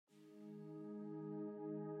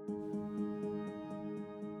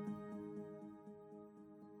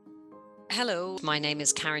Hello, my name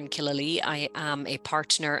is Karen Killalea. I am a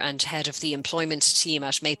partner and head of the employment team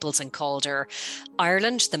at Maples and Calder,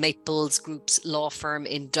 Ireland, the Maples Group's law firm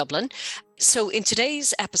in Dublin. So in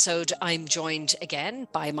today's episode, I'm joined again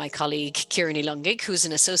by my colleague, Kieran Lungig, who's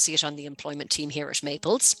an associate on the employment team here at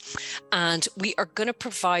Maples. And we are going to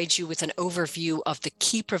provide you with an overview of the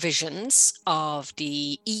key provisions of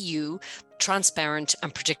the EU Transparent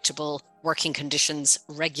and Predictable Working Conditions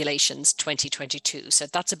Regulations 2022. So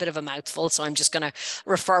that's a bit of a mouthful. So I'm just going to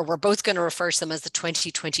we're both going to refer to them as the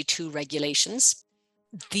 2022 regulations.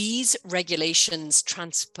 These regulations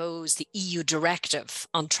transpose the EU directive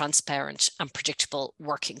on transparent and predictable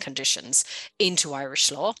working conditions into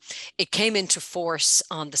Irish law. It came into force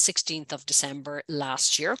on the 16th of December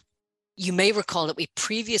last year. You may recall that we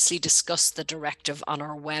previously discussed the directive on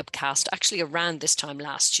our webcast, actually around this time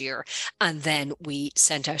last year, and then we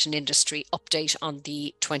sent out an industry update on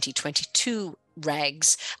the 2022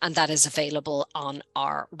 regs, and that is available on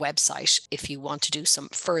our website if you want to do some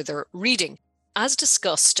further reading. As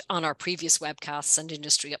discussed on our previous webcasts and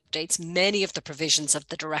industry updates, many of the provisions of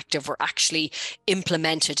the directive were actually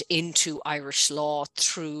implemented into Irish law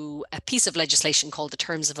through a piece of legislation called the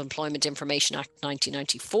Terms of Employment Information Act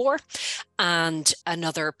 1994 and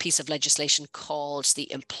another piece of legislation called the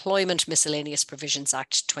Employment Miscellaneous Provisions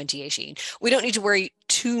Act 2018. We don't need to worry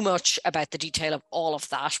too much about the detail of all of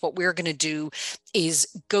that. What we're going to do is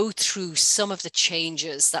go through some of the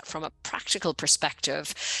changes that from a practical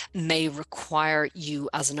perspective may require you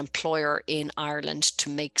as an employer in Ireland to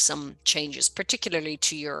make some changes, particularly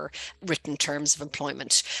to your written terms of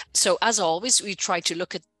employment. So as always, we try to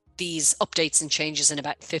look at these updates and changes in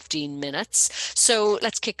about 15 minutes. So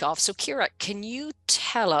let's kick off. So Ciara, can you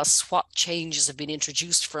tell us what changes have been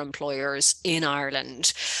introduced for employers in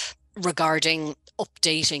Ireland regarding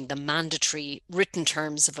updating the mandatory written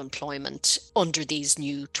terms of employment under these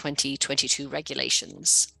new 2022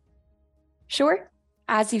 regulations? Sure.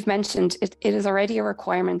 As you've mentioned, it is already a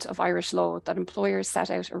requirement of Irish law that employers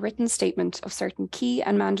set out a written statement of certain key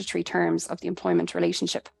and mandatory terms of the employment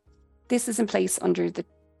relationship. This is in place under the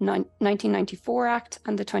 1994 Act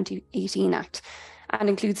and the 2018 Act, and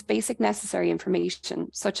includes basic necessary information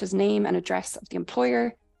such as name and address of the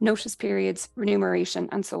employer, notice periods, remuneration,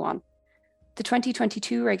 and so on. The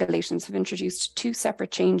 2022 regulations have introduced two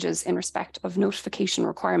separate changes in respect of notification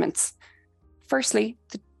requirements. Firstly,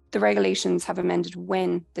 the regulations have amended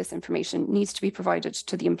when this information needs to be provided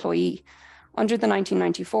to the employee. Under the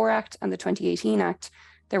 1994 Act and the 2018 Act,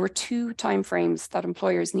 there were two timeframes that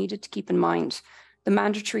employers needed to keep in mind: the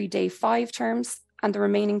mandatory day 5 terms and the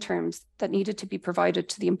remaining terms that needed to be provided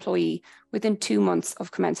to the employee within 2 months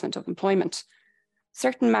of commencement of employment.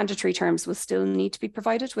 Certain mandatory terms will still need to be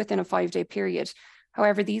provided within a 5-day period.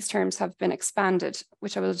 However, these terms have been expanded,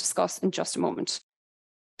 which I will discuss in just a moment.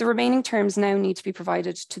 The remaining terms now need to be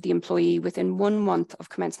provided to the employee within 1 month of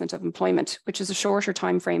commencement of employment, which is a shorter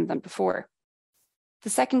timeframe than before. The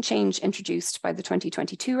second change introduced by the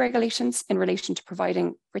 2022 regulations in relation to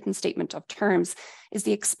providing written statement of terms is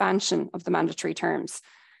the expansion of the mandatory terms.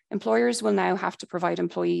 Employers will now have to provide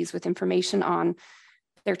employees with information on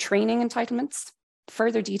their training entitlements,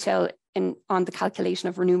 further detail on the calculation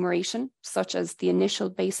of remuneration, such as the initial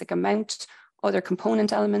basic amount, other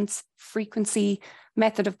component elements, frequency,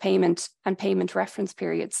 method of payment, and payment reference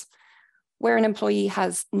periods. Where an employee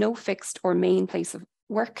has no fixed or main place of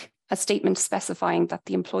work, a statement specifying that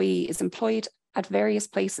the employee is employed at various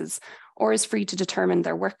places or is free to determine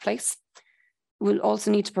their workplace. We'll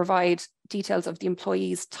also need to provide details of the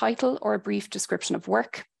employee's title or a brief description of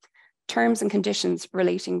work, terms and conditions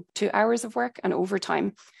relating to hours of work and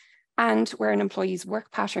overtime, and where an employee's work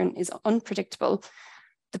pattern is unpredictable,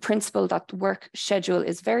 the principle that the work schedule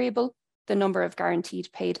is variable, the number of guaranteed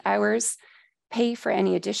paid hours, pay for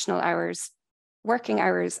any additional hours, working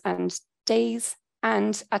hours and days,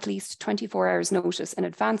 and at least 24 hours notice in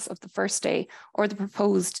advance of the first day or the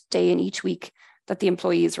proposed day in each week that the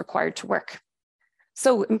employee is required to work.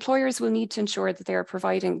 So employers will need to ensure that they are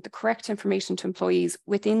providing the correct information to employees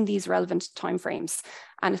within these relevant timeframes,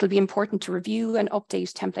 and it'll be important to review and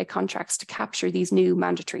update template contracts to capture these new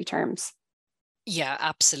mandatory terms. Yeah,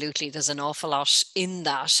 absolutely. There's an awful lot in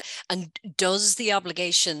that. And does the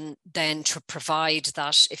obligation then to provide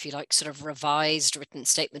that, if you like, sort of revised written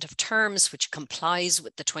statement of terms, which complies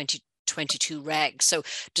with the 2022 reg? So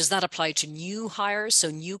does that apply to new hires, so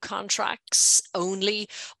new contracts only,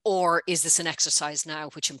 or is this an exercise now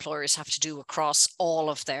which employers have to do across all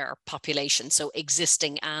of their population, so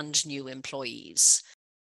existing and new employees?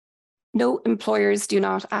 No, employers do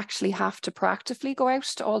not actually have to proactively go out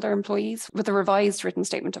to all their employees with a revised written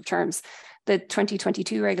statement of terms. The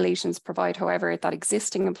 2022 regulations provide, however, that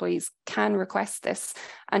existing employees can request this.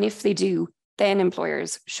 And if they do, then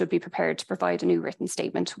employers should be prepared to provide a new written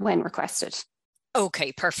statement when requested.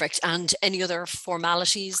 Okay, perfect. And any other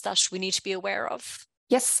formalities that we need to be aware of?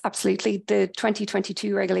 Yes, absolutely. The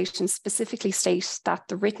 2022 regulations specifically state that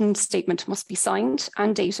the written statement must be signed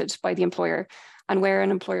and dated by the employer. And where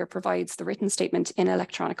an employer provides the written statement in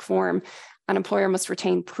electronic form, an employer must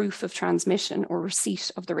retain proof of transmission or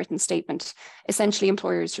receipt of the written statement. Essentially,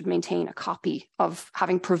 employers should maintain a copy of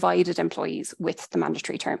having provided employees with the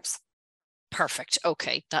mandatory terms. Perfect.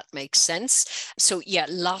 Okay, that makes sense. So yeah,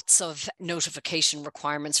 lots of notification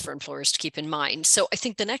requirements for employers to keep in mind. So I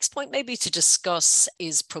think the next point maybe to discuss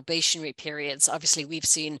is probationary periods. Obviously, we've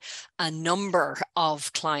seen a number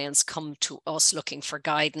of clients come to us looking for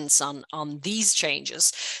guidance on these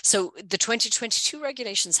changes. So the 2022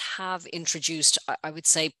 regulations have introduced, I would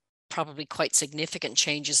say, probably quite significant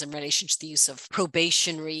changes in relation to the use of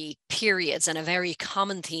probationary periods. And a very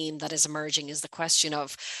common theme that is emerging is the question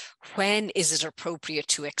of when is it appropriate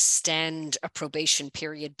to extend a probation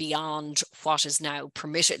period beyond what is now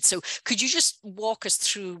permitted? So could you just walk us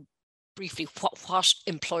through briefly what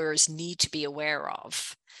employers need to be aware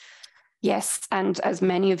of? Yes, and as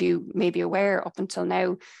many of you may be aware, up until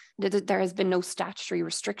now, there has been no statutory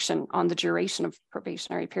restriction on the duration of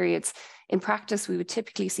probationary periods. In practice, we would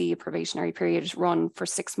typically see a probationary period run for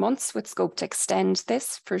 6 months with scope to extend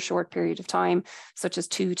this for a short period of time, such as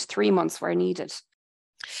 2 to 3 months where needed.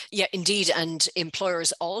 Yeah, indeed. And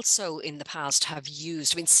employers also in the past have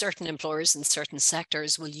used, certain employers in certain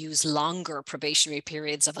sectors will use longer probationary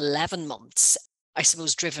periods of 11 months, I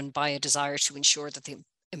suppose, driven by a desire to ensure that the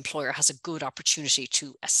employer has a good opportunity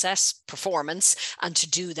to assess performance and to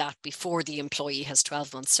do that before the employee has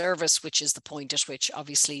 12 months service, which is the point at which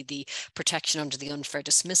obviously the protection under the Unfair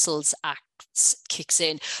Dismissals Act kicks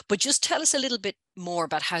in. But just tell us a little bit more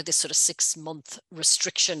about how this sort of 6-month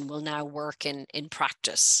restriction will now work in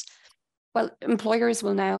practice. Well, employers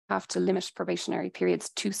will now have to limit probationary periods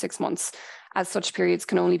to 6 months, as such periods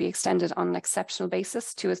can only be extended on an exceptional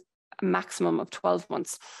basis to a maximum of 12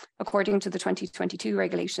 months. According to the 2022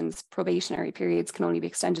 regulations, probationary periods can only be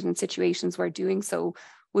extended in situations where doing so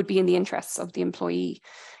would be in the interests of the employee.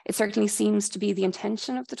 It certainly seems to be the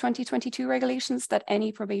intention of the 2022 regulations that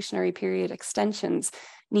any probationary period extensions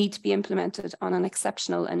need to be implemented on an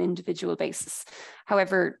exceptional and individual basis.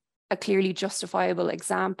 However, a clearly justifiable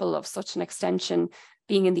example of such an extension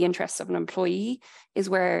being in the interests of an employee is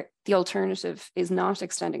where the alternative is not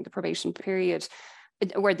extending the probation period,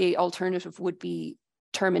 where the alternative would be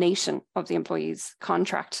termination of the employee's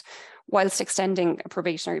contract. Whilst extending a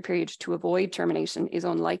probationary period to avoid termination is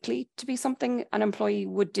unlikely to be something an employee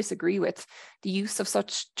would disagree with, the use of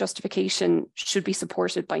such justification should be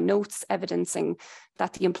supported by notes evidencing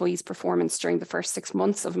that the employee's performance during the first 6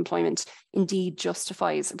 months of employment indeed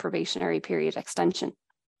justifies a probationary period extension.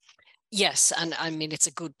 Yes, and it's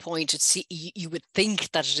a good point. You would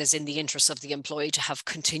think that it is in the interest of the employee to have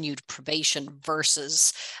continued probation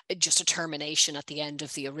versus just a termination at the end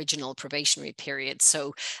of the original probationary period.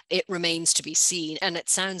 So it remains to be seen. And it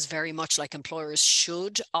sounds very much like employers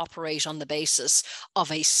should operate on the basis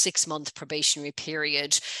of a 6-month probationary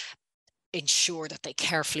period, ensure that they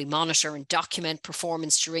carefully monitor and document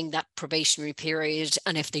performance during that probationary period.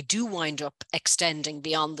 And if they do wind up extending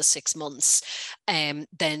beyond the 6 months,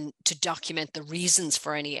 then to document the reasons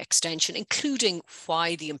for any extension, including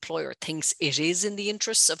why the employer thinks it is in the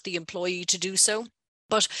interests of the employee to do so.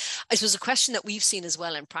 But I suppose a question that we've seen as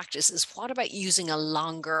well in practice is what about using a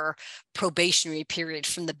longer probationary period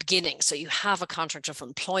from the beginning? So you have a contract of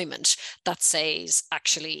employment that says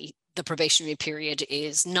actually the probationary period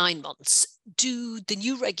is 9 months. Do the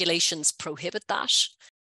new regulations prohibit that?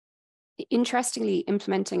 Interestingly,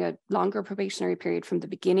 implementing a longer probationary period from the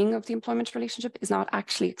beginning of the employment relationship is not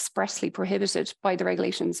actually expressly prohibited by the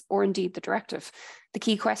regulations or indeed the directive. The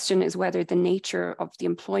key question is whether the nature of the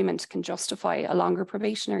employment can justify a longer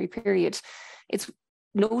probationary period. It's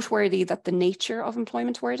noteworthy that the nature of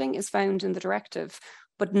employment wording is found in the directive,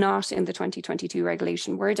 but not in the 2022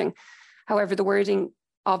 regulation wording. However, the wording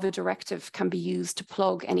of a directive can be used to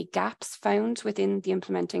plug any gaps found within the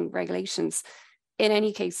implementing regulations. In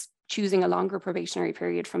any case, choosing a longer probationary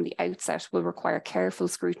period from the outset will require careful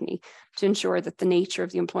scrutiny to ensure that the nature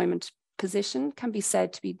of the employment position can be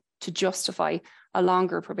said to justify a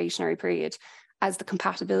longer probationary period, as the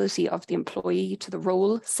compatibility of the employee to the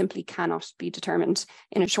role simply cannot be determined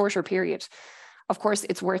in a shorter period. Of course,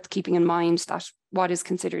 it's worth keeping in mind that what is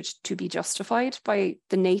considered to be justified by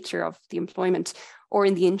the nature of the employment or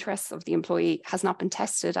in the interests of the employee has not been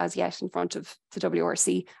tested as yet in front of the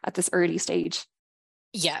WRC at this early stage.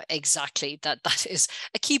 Yeah, exactly. That is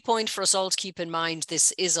a key point for us all to keep in mind.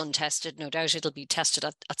 This is untested. No doubt it'll be tested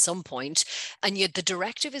at some point. And yet the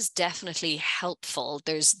directive is definitely helpful.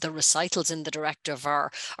 There's the recitals in the directive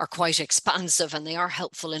are quite expansive, and they are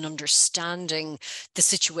helpful in understanding the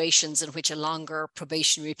situations in which a longer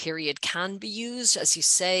probationary period can be used. As you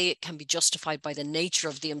say, it can be justified by the nature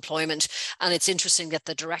of the employment. And it's interesting that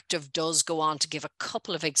the directive does go on to give a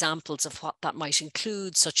couple of examples of what that might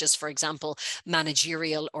include, such as, for example, managerial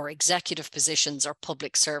or executive positions or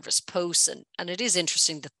public service posts. And it is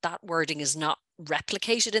interesting that that wording is not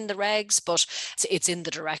replicated in the regs, but it's in the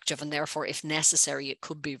directive, and therefore, if necessary, it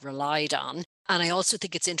could be relied on. And I also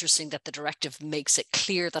think it's interesting that the directive makes it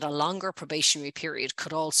clear that a longer probationary period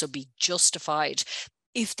could also be justified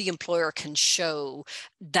if the employer can show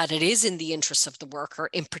that it is in the interests of the worker,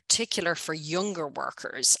 in particular for younger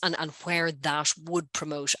workers, and where that would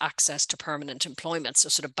promote access to permanent employment. So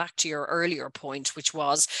sort of back to your earlier point, which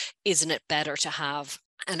was, isn't it better to have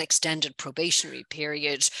an extended probationary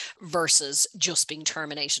period versus just being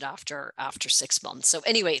terminated after 6 months? So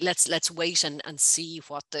anyway, let's wait and see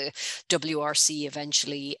what the WRC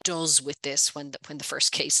eventually does with this when the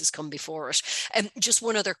first cases come before it. Just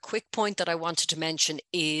one other quick point that I wanted to mention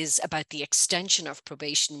is about the extension of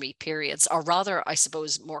probationary periods, or rather, I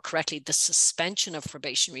suppose more correctly, the suspension of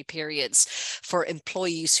probationary periods for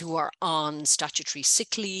employees who are on statutory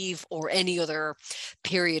sick leave or any other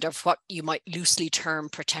period of what you might loosely term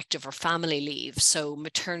protective or family leave. So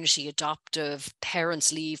maternity, adoptive,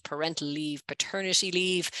 parents leave, parental leave, paternity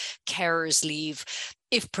leave, carers leave.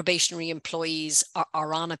 If probationary employees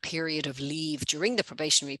are on a period of leave during the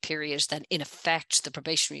probationary period, then in effect, the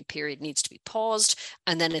probationary period needs to be paused,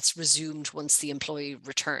 and then it's resumed once the employee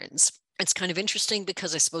returns. It's kind of interesting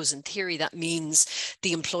because I suppose in theory that means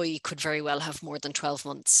the employee could very well have more than 12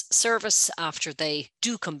 months service after they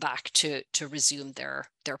do come back to resume their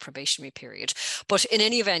probationary period. But in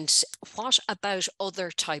any event, what about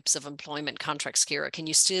other types of employment contracts, Ciara? Can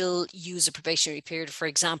you still use a probationary period, for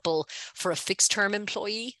example, for a fixed term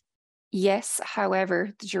employee? Yes,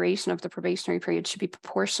 however, the duration of the probationary period should be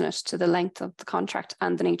proportionate to the length of the contract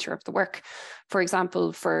and the nature of the work. For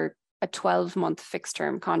example, for a 12-month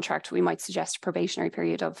fixed-term contract, we might suggest a probationary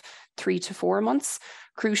period of 3 to 4 months.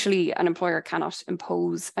 Crucially, an employer cannot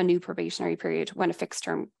impose a new probationary period when a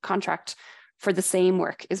fixed-term contract for the same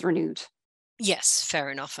work is renewed. Yes, fair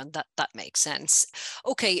enough. And that makes sense.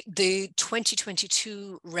 Okay, the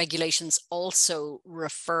 2022 regulations also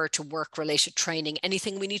refer to work-related training.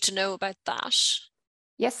 Anything we need to know about that?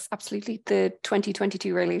 Yes, absolutely. The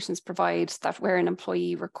 2022 regulations provide that where an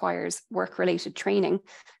employee requires work-related training,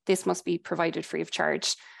 this must be provided free of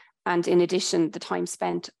charge. And in addition, the time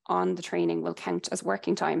spent on the training will count as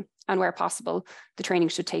working time. And where possible, the training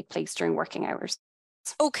should take place during working hours.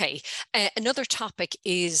 Okay, another topic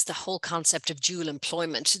is the whole concept of dual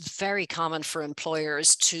employment. It's very common for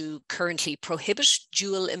employers to currently prohibit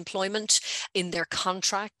dual employment in their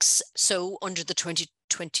contracts. So under the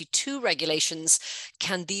 2022 regulations,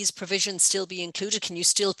 can these provisions still be included? Can you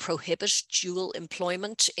still prohibit dual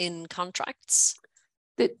employment in contracts?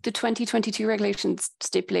 The 2022 regulations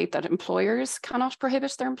stipulate that employers cannot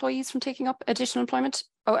prohibit their employees from taking up additional employment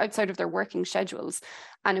outside of their working schedules,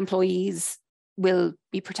 and employees will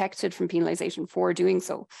be protected from penalisation for doing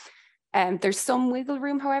so. There's some wiggle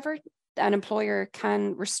room, however. An employer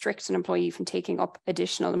can restrict an employee from taking up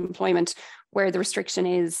additional employment where the restriction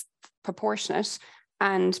is proportionate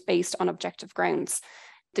and based on objective grounds.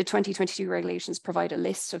 The 2022 regulations provide a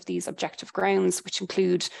list of these objective grounds, which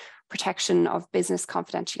include protection of business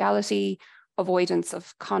confidentiality, avoidance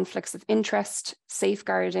of conflicts of interest,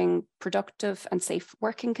 safeguarding productive and safe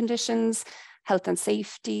working conditions, health and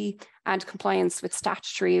safety, and compliance with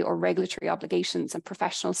statutory or regulatory obligations and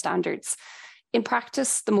professional standards. In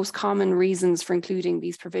practice, the most common reasons for including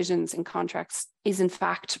these provisions in contracts is in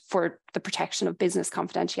fact for the protection of business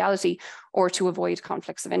confidentiality or to avoid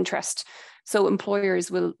conflicts of interest. So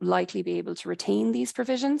employers will likely be able to retain these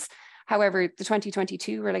provisions. However, the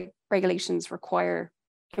 2022 regulations require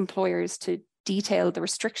employers to detail the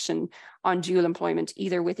restriction on dual employment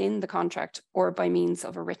either within the contract or by means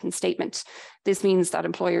of a written statement. This means that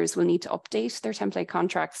employers will need to update their template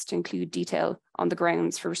contracts to include detail on the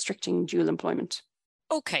grounds for restricting dual employment.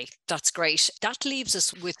 Okay, that's great. That leaves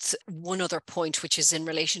us with one other point, which is in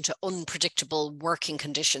relation to unpredictable working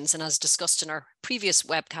conditions. And as discussed in our previous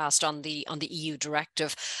webcast on the EU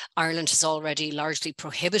directive, Ireland has already largely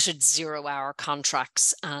prohibited zero-hour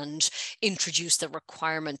contracts and introduced the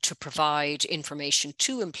requirement to provide information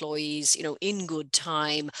to employees, in good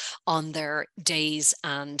time on their days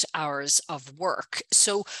and hours of work.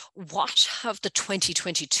 So what have the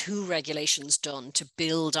 2022 regulations done to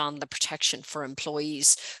build on the protection for employees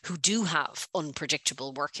who do have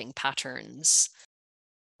unpredictable working patterns?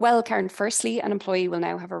 Well, Karen, firstly, an employee will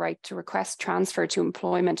now have a right to request transfer to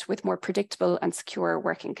employment with more predictable and secure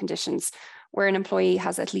working conditions, where an employee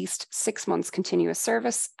has at least 6 months continuous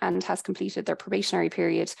service and has completed their probationary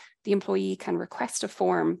period. The employee can request a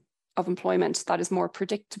form of employment that is more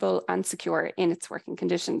predictable and secure in its working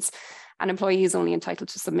conditions. An employee is only entitled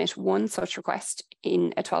to submit one such request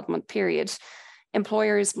in a 12-month period.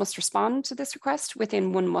 Employers must respond to this request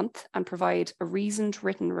within 1 month and provide a reasoned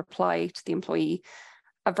written reply to the employee.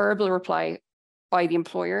 A verbal reply by the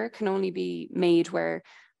employer can only be made where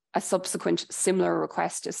a subsequent similar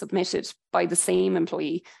request is submitted by the same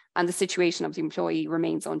employee and the situation of the employee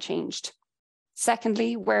remains unchanged.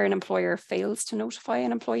 Secondly, where an employer fails to notify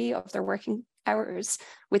an employee of their working hours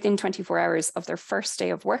within 24 hours of their first day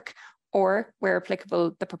of work, or where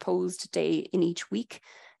applicable, the proposed day in each week,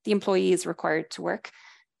 the employee is required to work.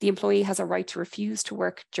 The employee has a right to refuse to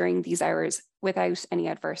work during these hours without any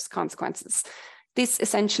adverse consequences. This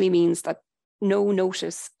essentially means that no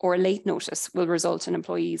notice or late notice will result in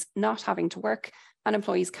employees not having to work, and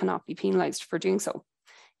employees cannot be penalised for doing so.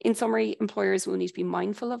 In summary, employers will need to be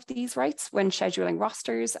mindful of these rights when scheduling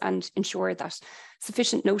rosters and ensure that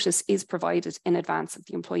sufficient notice is provided in advance of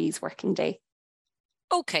the employee's working day.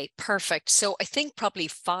 Okay, perfect. So I think probably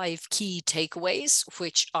 5 key takeaways,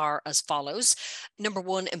 which are as follows. Number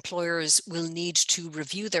one, employers will need to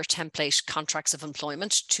review their template contracts of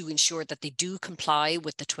employment to ensure that they do comply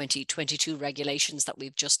with the 2022 regulations that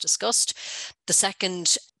we've just discussed. The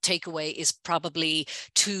second takeaway is probably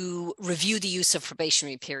to review the use of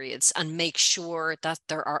probationary periods and make sure that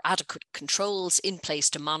there are adequate controls in place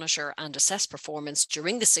to monitor and assess performance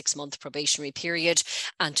during the 6-month probationary period,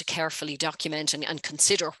 and to carefully document and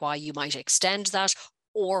consider why you might extend that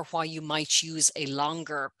or why you might use a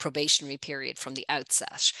longer probationary period from the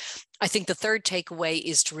outset. I think the third takeaway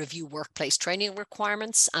is to review workplace training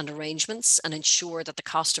requirements and arrangements and ensure that the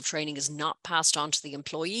cost of training is not passed on to the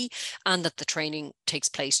employee and that the training takes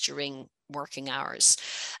place during working hours.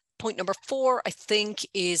 Point number 4, I think,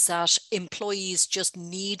 is that employees just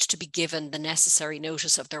need to be given the necessary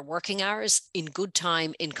notice of their working hours in good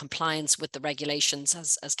time in compliance with the regulations,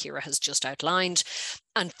 as Ciara has just outlined.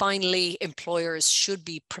 And finally, employers should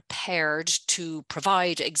be prepared to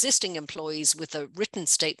provide existing employees with a written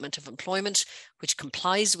statement of employment which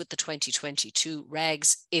complies with the 2022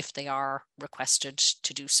 regs if they are requested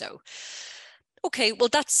to do so. Okay, well,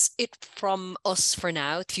 that's it from us for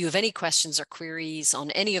now. If you have any questions or queries on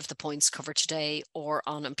any of the points covered today or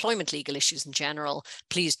on employment legal issues in general,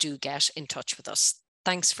 please do get in touch with us.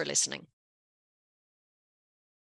 Thanks for listening.